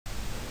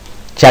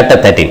Chapter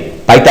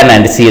 13 Python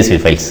and CSV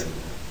files.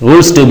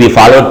 Rules to be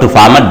followed to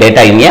format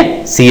data in a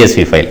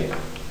CSV file.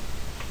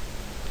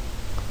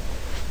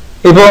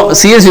 இப்போ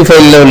CSV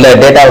ஃபைல்ல உள்ள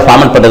டேட்டாவை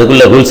format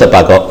பண்றதுக்குள்ள ரூல்ஸை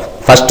பார்ப்போம்.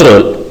 ஃபர்ஸ்ட்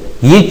ரூல்,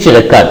 ஈச்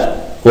ரெக்கார்ட்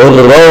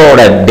ஒரு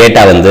ரோவோட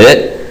data வந்து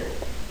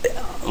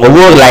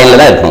ஒவ்வொரு லைன்ல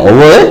தான்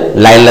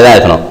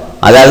இருக்கணும்.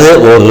 அதாவது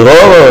ஒரு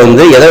ரோவை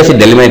வந்து எதை வச்சு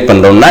டெலிமினேட்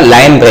பண்றோம்னா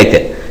லைன்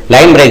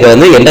பிரேக்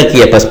வந்து என்டர்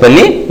கீயை பிரஸ்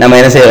பண்ணி நம்ம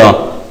என்ன செய்றோம்,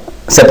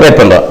 செப்பரேட்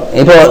பண்றோம்.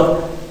 இப்போ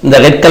இந்த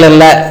ரெட்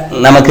கலர்ல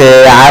நமக்கு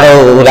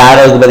ஒரு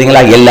ஆரோவுக்கு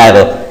பாத்தீங்களா, எல்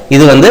ஆரோ,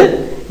 இது வந்து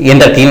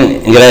என்டர்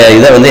கீங்கிற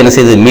இதை வந்து என்ன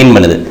செய்யுது, மீன்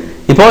பண்ணுது.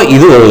 இப்போ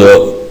இது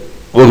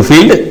ஒரு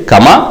ஃபீல்டு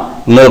கமா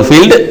இன்னொரு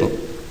ஃபீல்டு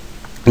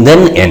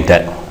தென்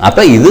என்டர்.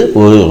 அப்ப இது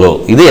ஒரு ரோ,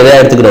 இது எதை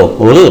எடுத்துக்கிறோம்,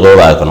 ஒரு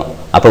ரோவா இருக்கணும்.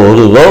 அப்ப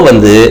ஒரு ரோ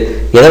வந்து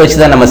எதை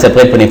வச்சுதான் நம்ம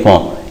செப்பரேட்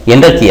பண்ணிப்போம்,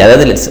 என்டர் கீ.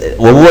 அதாவது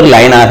ஒவ்வொரு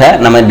லைனாக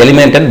நம்ம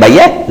டெலிமினேட்டட் பை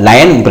எ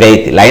லைன்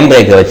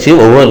பிரேக்கை வச்சு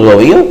ஒவ்வொரு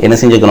ரோவையும் என்ன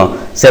செஞ்சுக்கணும்,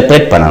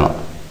 செப்பரேட் பண்ணணும்.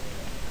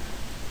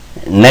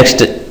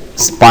 Next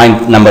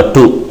point number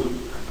 2,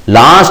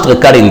 last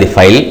record in the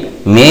file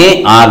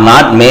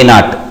may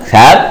not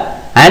have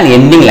an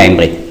ending line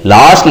break.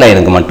 Last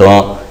லைனுக்கு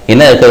மட்டும்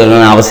என்ன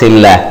இருக்கணும்னு அவசியம்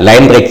இல்லை,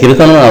 லைன் பிரேக்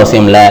இருக்கணும்னு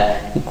அவசியம் இல்லை,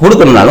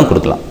 கொடுக்கணும்னாலும்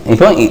கொடுக்கலாம்.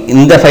 இப்போ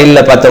இந்த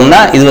ஃபைலில்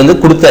பார்த்தோம்னா இது வந்து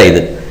கொடுத்த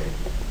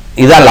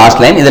இதுதான்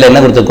லாஸ்ட் லைன். இதில்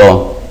என்ன கொடுத்துருக்கோம்,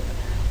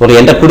 ஒரு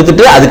என்டர்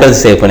கொடுத்துட்டு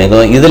அதுக்கடுத்து சேவ்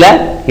பண்ணிக்கோம். இதில்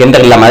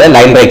என்டர் இல்லாமல்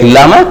லைன் பிரேக்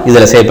இல்லாமல்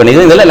இதில் சேவ்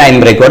பண்ணிக்கோம். இதில்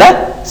லைன் பிரேக்கோட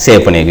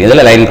சேவ் பண்ணிக்கோம்.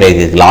 இதில் லைன் பிரேக்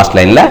இருக்கு லாஸ்ட்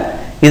லைனில்,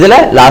 இதில்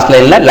லாஸ்ட்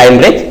லைனில் லைன்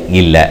பிரேக்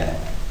இல்லை.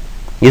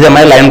 இதே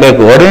மாதிரி லைன் பிரேக்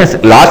ஒரு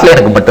லாஸ்ட்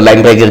லைனுக்கு மட்டும்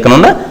லைன் பிரேக்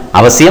இருக்கணும்னு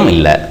அவசியம்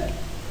இல்லை.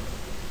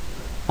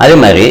 அதே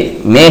மாதிரி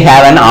may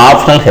have an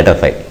optional header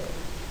file.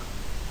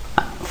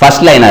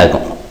 First லைனாக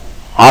இருக்கும்.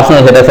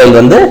 ஆப்ஷனல் ஹெடர் ஃபைல்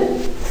வந்து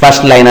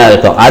ஃபர்ஸ்ட் லைனாக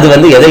இருக்கும். அது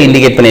வந்து எதை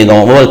இண்டிகேட்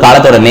பண்ணியிருக்கோம், ஒவ்வொரு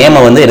காலத்தோட நேமை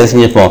வந்து எதை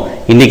செஞ்சுருப்போம்,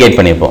 இண்டிகேட்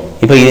பண்ணியிருப்போம்.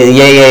 இப்போ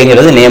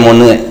ஏஏங்கிறது name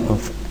 1,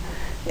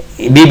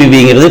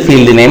 பிபிபிங்கிறது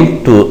field name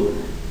 2,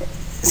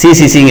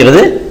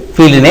 சிசிசிங்கிறது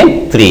field name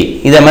 3.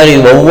 இதே மாதிரி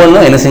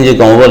ஒவ்வொன்றும் என்ன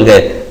செஞ்சுருக்கோம், ஒவ்வொரு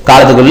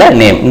காலத்துக்குள்ள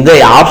நேம். இந்த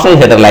ஆப்ஷனல்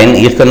ஹெடர் லைன்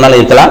இருக்கிறதுனால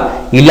இருக்கலாம்,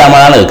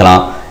 இல்லாமனாலும்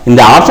இருக்கலாம்.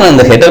 இந்த ஆப்ஷனல்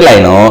இந்த ஹெடர்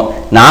லைனும்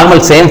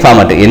நார்மல் சேம்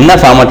ஃபார்மட், என்ன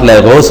ஃபார்மட்ல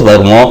ரோஸ்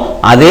வருமோ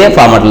அதே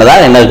ஃபார்மட்ல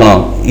தான் என்ன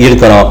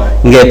இருக்கணும்.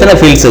 இங்க எத்தனை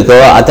ஃபீல்ட்ஸ் இருக்கோ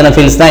அத்தனை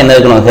ஃபீல்ட்ஸ் தான் என்ன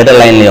இருக்கணும், ஹெடர்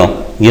லைன்லயும்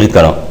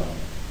இருக்கணும்.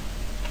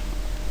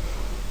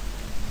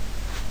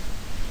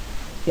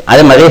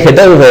 அதே மாதிரி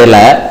ஹெடர் ஃபைல்ல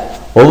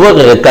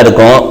ஒவ்வொரு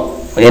ரெக்கார்டுக்கும்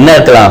என்ன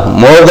இருக்கலாம்,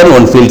 மோர் தென்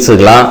ஒன் ஃபீல்ட்ஸ்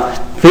இருக்கலாம்.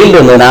 ஃபீல்டு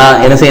வந்துன்னா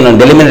என்ன செய்யணும்,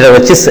 டெலிமினேட்டரை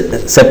வச்சு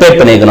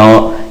செப்பரேட் பண்ணிக்கணும்.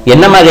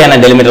 என்ன மாதிரியான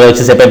டெலிமினேட்டரை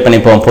வச்சு செப்பரேட்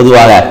பண்ணிப்போம்,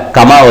 பொதுவாக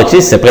கமா வச்சு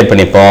செப்பரேட்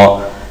பண்ணிப்போம்.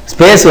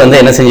 ஸ்பேஸ் வந்து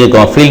என்ன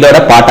செஞ்சுக்கோம், ஃபீல்டோட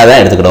பார்ட்டாக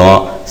தான் எடுத்துக்கிடும்.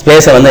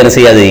 ஸ்பேஸை வந்து என்ன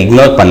செய்யாது,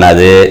 இக்னோர்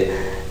பண்ணாது.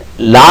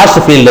 லாஸ்ட்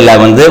ஃபீல்டில்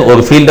வந்து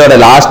ஒரு ஃபீல்டோட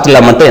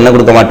லாஸ்ட்டில் மட்டும் என்ன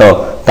கொடுக்க மாட்டோம்,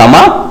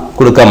 கமா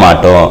கொடுக்க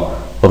மாட்டோம்.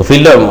 ஒரு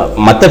ஃபீல்டு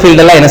மற்ற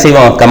ஃபீல்டெல்லாம் என்ன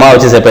செய்வோம், கமா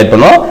வச்சு செப்பரேட்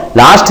பண்ணுவோம்.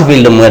 லாஸ்ட்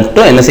ஃபீல்டு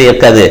மட்டும் என்ன செய்ய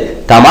இருக்காது,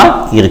 கமா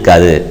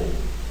இருக்காது.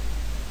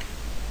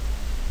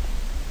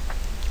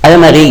 அதே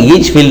மாதிரி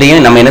ஈச்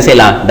ஃபீல்டையும் நம்ம என்ன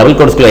செய்யலாம், டபுள்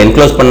கோட்ஸ்குள்ள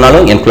என்க்ளோஸ்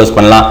பண்ணாலும் என்க்ளோஸ்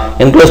பண்ணலாம்,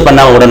 என்க்ளோஸ்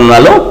பண்ணாமல்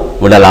விடணும்னாலும்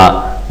விடலாம்.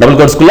 டபுள்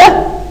கோட்ஸ்குள்ள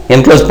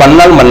என்க்ளோஸ்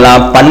பண்ணாலும்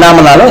பண்ணலாம்,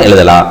 பண்ணாமனாலும்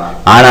எழுதலாம்.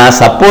 ஆனா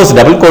சப்போஸ்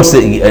டபுள் கோட்ஸ்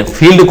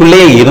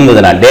ஃபீல்டுக்குள்ளேயே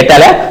இருந்ததுன்னா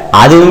டேட்டால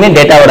அதுவுமே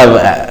டேட்டாவோட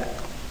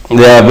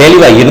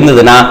வேல்யூவா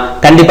இருந்ததுன்னா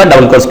கண்டிப்பா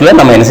டபுள் கோட்ஸ்குள்ள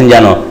நம்ம என்ன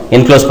செஞ்சாலும்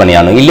என்க்ளோஸ்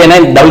பண்ணியானும். இல்லைன்னா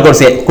டபுள்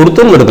கோட்ஸ்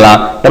கொடுத்தும் கொடுக்கலாம்,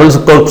 டபுள்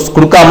கோட்ஸ்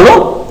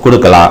கொடுக்காமலும்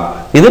கொடுக்கலாம்.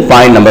 இது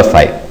பாயிண்ட் நம்பர்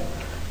 5.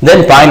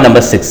 தென் பாயிண்ட்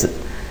நம்பர் 6,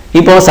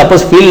 இப்போ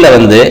சப்போஸ் ஃபீல்டில்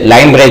வந்து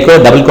லைன் பிரேக்கோ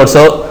டபுள்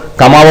கோட்ஸோ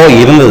கமாவோ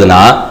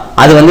இருந்ததுன்னா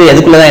அது வந்து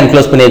எதுக்குள்ள தான்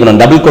என்க்ளோஸ் பண்ணிக்கணும்,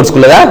 டபுள்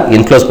கோட்ஸ்குள்ள தான்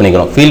என்க்ளோஸ்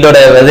பண்ணிக்கணும். ஃபீல்டோட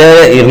இது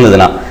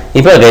இருந்ததுன்னா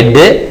இப்போ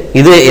ரெட்டு,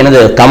 இது என்னது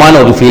கமான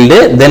ஒரு ஃபீல்டு,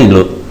 தென்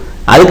ப்ளூ,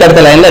 அதுக்கு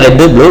அடுத்த லைன்ல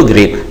ரெட்டு ப்ளூ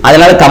கிரீன்.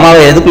 அதனால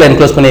கமாவை எதுக்குள்ள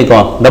என்க்ளோஸ்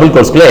பண்ணிக்கோம், டபுள்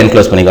கோட்ஸ்குள்ள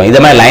என்க்ளோஸ் பண்ணிக்கோம். இதே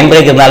மாதிரி லைன்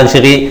பிரேக் இருந்தாலும்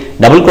சரி,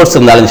 டபுள் கோட்ஸ்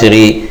இருந்தாலும்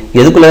சரி,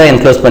 எதுக்குள்ள தான்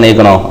என்க்ளோஸ்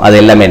பண்ணிக்கணும், அது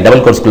எல்லாமே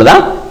டபுள் கோட்ஸ்குள்ள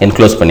தான்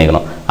என்க்ளோஸ்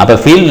பண்ணிக்கணும். அப்போ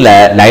ஃபீல்டில்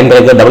லைன்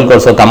பிரேக்கோ டபுள்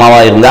கோட்ஸோ கமாவா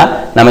இருந்தால்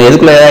நம்ம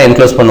எதுக்குள்ள தான்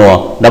என்க்ளோஸ் பண்ணுவோம்,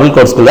 டபுள்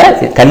கோட்ஸ்குள்ள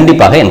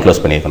கண்டிப்பாக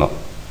என்க்ளோஸ் பண்ணிக்கணும்.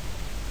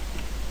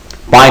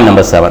 பாயிண்ட்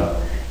நம்பர் 7,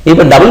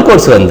 இப்போ டபுள்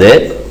கோட்ஸ் வந்து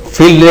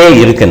ஃபீல்ட்லேயே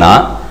இருக்குன்னா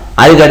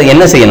அதுக்கு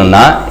என்ன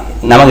செய்யணும்னா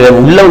நமக்கு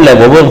உள்ள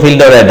ஒவ்வொரு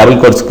ஃபீல்டோட டபுள்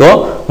கோட்ஸ்க்கும்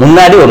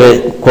முன்னாடி ஒரு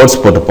கோட்ஸ்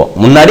போட்டுப்போம்,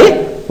 முன்னாடி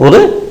ஒரு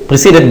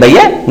ப்ரிசீடட் பை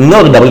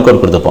இன்னொரு டபுள்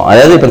கோட் கொடுத்துப்போம்.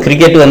 அதாவது இப்போ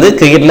கிரிக்கெட்ல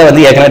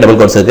வந்து ஏற்கனவே டபுள்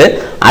கோட்ஸ் இருக்கு,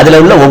 அதுல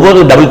உள்ள ஒவ்வொரு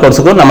டபுள்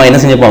கோட்ஸுக்கும் நம்ம என்ன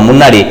செஞ்சுப்போம்,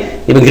 முன்னாடி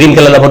இப்போ கிரீன்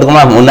கலர்ல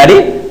போட்டுக்கோமா, முன்னாடி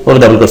ஒரு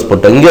டபுள் கோட்ஸ்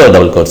போட்டோம், இங்கே ஒரு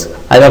டபுள் கோட்ஸ்,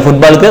 அதே மாதிரி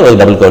ஃபுட்பாலுக்கு ஒரு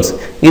டபுள் கோட்ஸ்,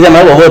 இதே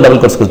மாதிரி ஒவ்வொரு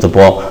டபுள் கோட்ஸ்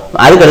கொடுத்துப்போம்.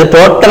 அதுக்கு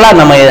டோட்டலாக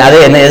நம்ம அதை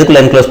என்ன எதுக்குள்ள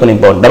என்க்ளோஸ்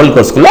பண்ணிப்போம், டபுள்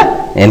கோட்ஸ்குள்ள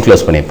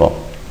என்க்ளோஸ் பண்ணிப்போம்.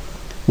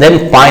 தென்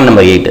பாயிண்ட்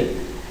நம்பர் 8,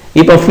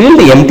 இப்போ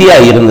ஃபீல்டு எம்டியா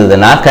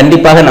இருந்ததுன்னா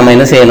கண்டிப்பாக நம்ம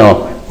என்ன செய்யணும்,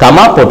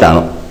 கமா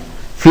போட்டானும்.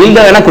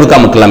 ஃபீல்டை வேணா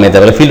கொடுக்காம இருக்கலாமே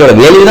தவிர ஃபீல்டோட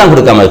வேல்யூ தான்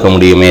கொடுக்காம இருக்க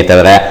முடியுமே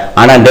தவிர,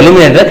 ஆனால்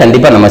டெலிமினேட்டரை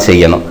கண்டிப்பா நம்ம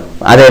செய்யணும்.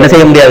 அதை என்ன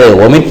செய்ய முடியாது,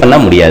 ஒமிட் பண்ண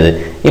முடியாது.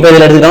 இப்போ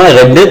இதில் எடுத்துக்கிட்டோம்னா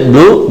ரெட்டு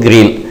ப்ளூ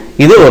கிரீன்,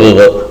 இது ஒரு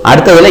ரோ.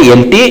 அடுத்ததுல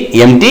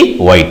எம்டி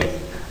ஒயிட்,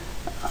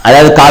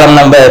 அதாவது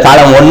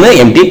காலம் 1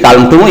 எம்டி,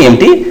 காலம் 2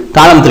 எம்டி,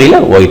 காலம் 3ல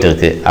ஒயிட்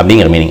இருக்கு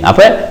அப்படிங்கிற மீனிங்.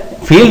 அப்ப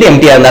ஃபீல்டு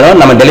எம்டியா இருந்தாலும்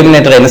நம்ம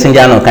டெலிமினேட்டர் என்ன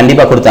செஞ்சானோ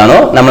கண்டிப்பா கொடுத்தானோ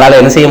நம்மளால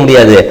என்ன செய்ய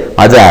முடியாது,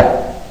 அதை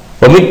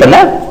ஒமிட் பண்ண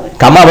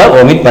கமாவை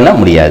ஒமிட் பண்ண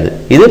முடியாது.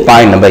 இது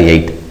point number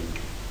 8.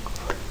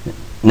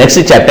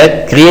 Next chapter,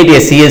 create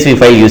a CSV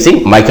file using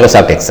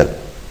Microsoft Excel.